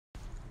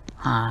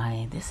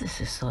Hi, this is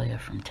Cecilia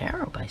from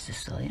Tarot by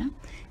Cecilia,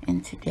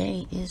 and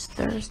today is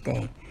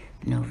Thursday,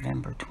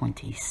 November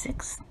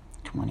 26th,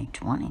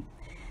 2020.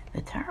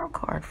 The tarot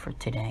card for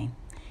today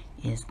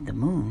is the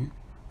Moon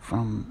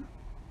from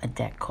a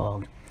deck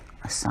called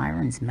A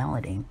Siren's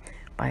Melody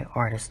by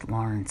artist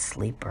Lawrence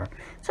Sleeper.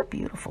 It's a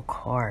beautiful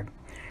card.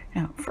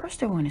 Now,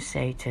 first I want to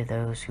say to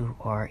those who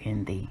are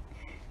in the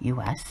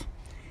U.S.,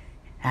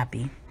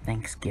 happy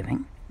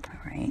Thanksgiving. All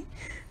right,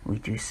 we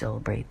do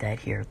celebrate that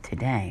here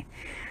today.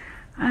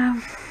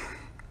 I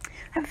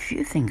have a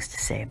few things to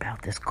say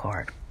about this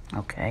card,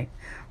 okay?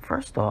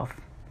 First off,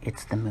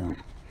 it's the Moon,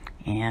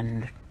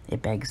 and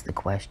it begs the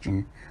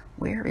question,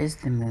 where is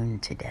the Moon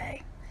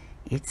today?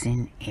 It's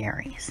in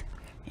Aries,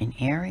 and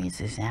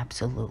Aries is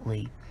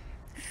absolutely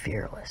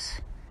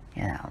fearless,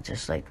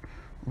 just like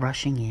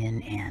rushing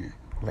in and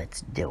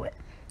let's do it,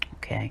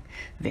 okay?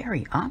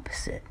 Very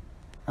opposite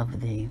of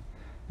the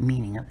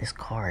meaning of this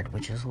card,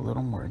 which is a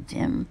little more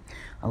dim,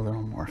 a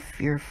little more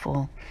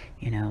fearful,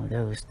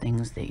 those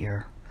things that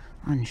you're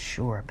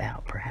unsure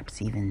about,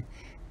 perhaps even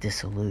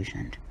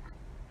disillusioned.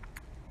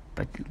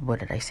 But what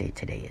did I say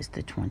today is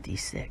the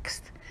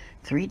 26th?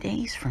 3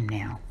 days from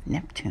now,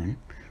 Neptune,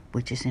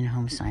 which is in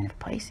home sign of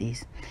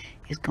Pisces,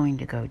 is going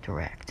to go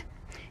direct.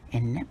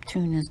 And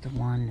Neptune is the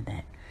one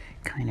that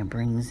kind of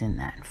brings in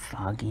that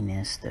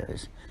fogginess,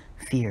 those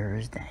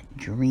fears, that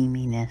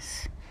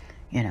dreaminess.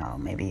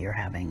 Maybe you're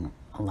having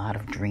a lot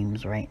of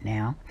dreams right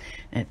now.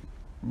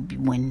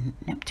 When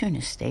Neptune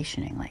is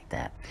stationing like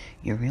that,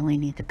 you really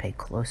need to pay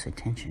close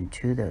attention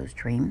to those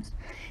dreams,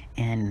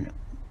 and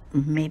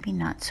maybe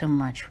not so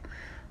much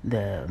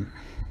the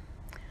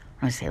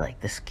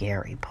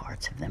scary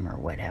parts of them or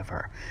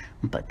whatever,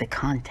 but the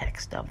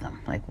context of them,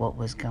 like what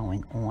was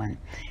going on.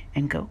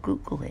 And go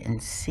Google it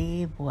and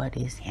see what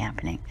is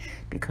happening,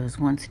 because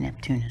once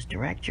Neptune is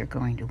direct, you're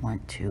going to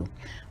want to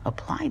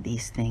apply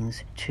these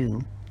things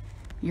to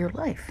your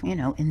life,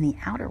 in the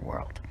outer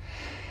world.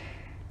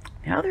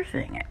 The other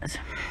thing is,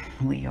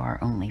 we are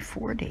only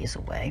 4 days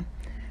away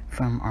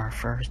from our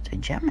first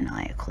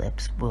Gemini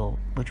eclipse,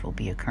 which will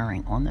be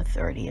occurring on the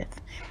 30th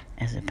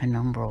as a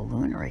penumbral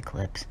lunar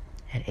eclipse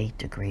at 8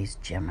 degrees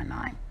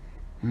Gemini.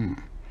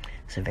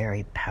 It's a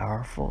very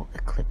powerful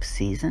eclipse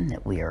season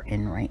that we are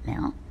in right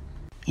now.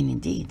 And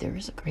indeed, there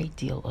is a great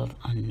deal of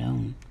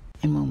unknown.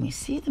 And when we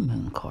see the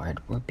Moon card,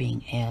 we're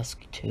being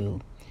asked to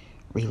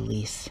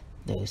release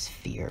those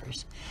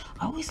fears.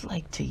 I always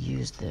like to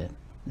use the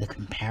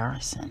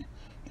comparison,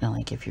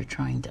 like if you're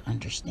trying to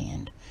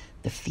understand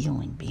the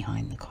feeling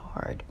behind the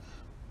card,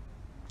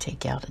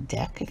 take out a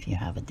deck if you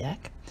have a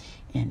deck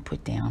and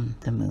put down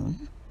the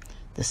Moon,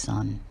 the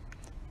Sun,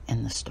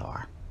 and the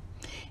Star,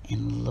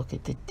 and look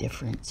at the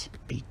difference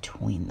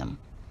between them,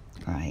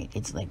 right?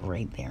 It's like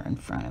right there in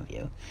front of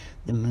you.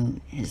 The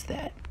Moon is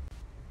that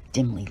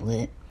dimly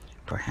lit,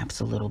 perhaps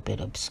a little bit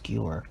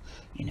obscure,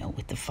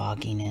 with the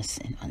fogginess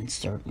and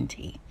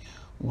uncertainty,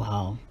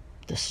 while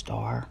the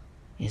Star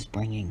is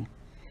bringing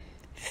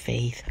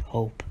faith,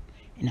 hope,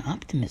 and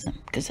optimism,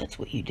 because that's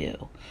what you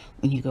do.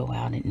 When you go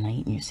out at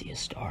night and you see a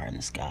star in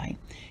the sky,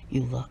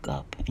 you look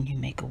up and you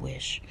make a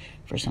wish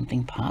for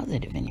something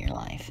positive in your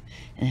life.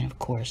 And then, of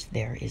course,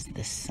 there is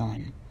the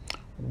Sun,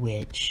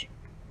 which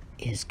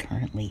is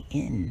currently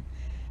in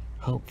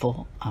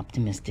hopeful,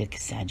 optimistic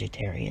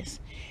Sagittarius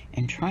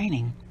and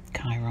trining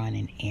Chiron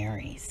in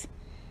Aries.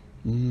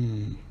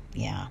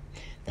 Yeah,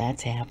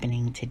 that's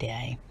happening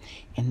today,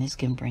 and this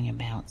can bring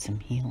about some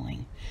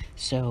healing.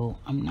 So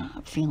I'm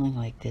not feeling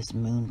like this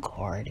Moon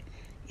card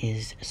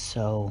is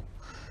so,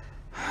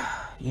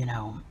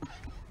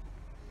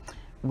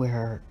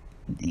 where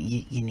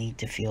you need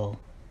to feel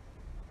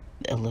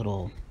a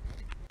little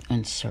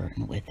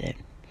uncertain with it.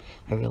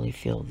 I really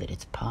feel that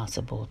it's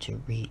possible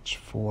to reach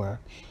for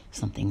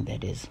something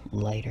that is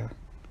lighter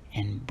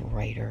and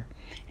brighter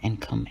and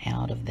come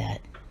out of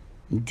that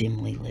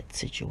dimly lit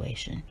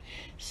situation.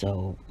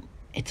 So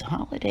it's a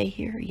holiday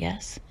here,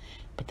 yes,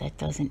 but that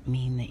doesn't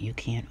mean that you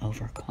can't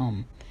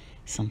overcome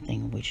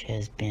something which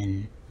has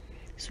been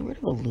sort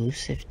of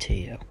elusive to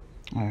you,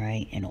 all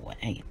right, in a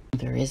way.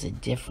 There is a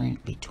difference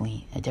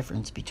between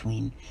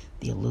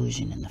the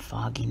illusion and the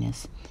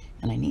fogginess,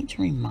 and I need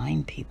to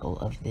remind people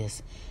of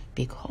this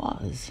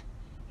because,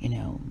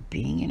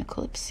 being in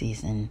eclipse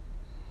season,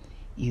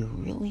 you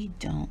really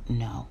don't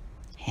know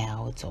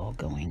how it's all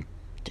going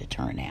to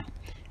turn out.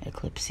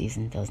 Eclipse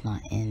season does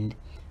not end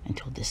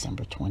until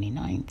December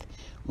 29th,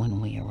 when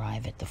we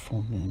arrive at the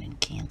full moon in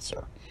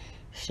Cancer.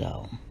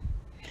 So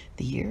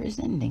the year is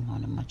ending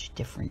on a much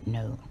different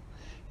note.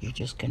 You're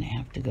just going to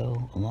have to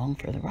go along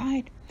for the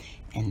ride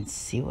and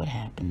see what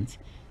happens.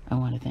 I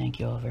want to thank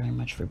you all very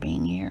much for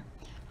being here.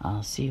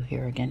 I'll see you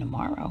here again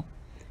tomorrow.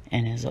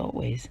 And as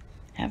always,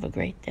 have a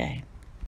great day.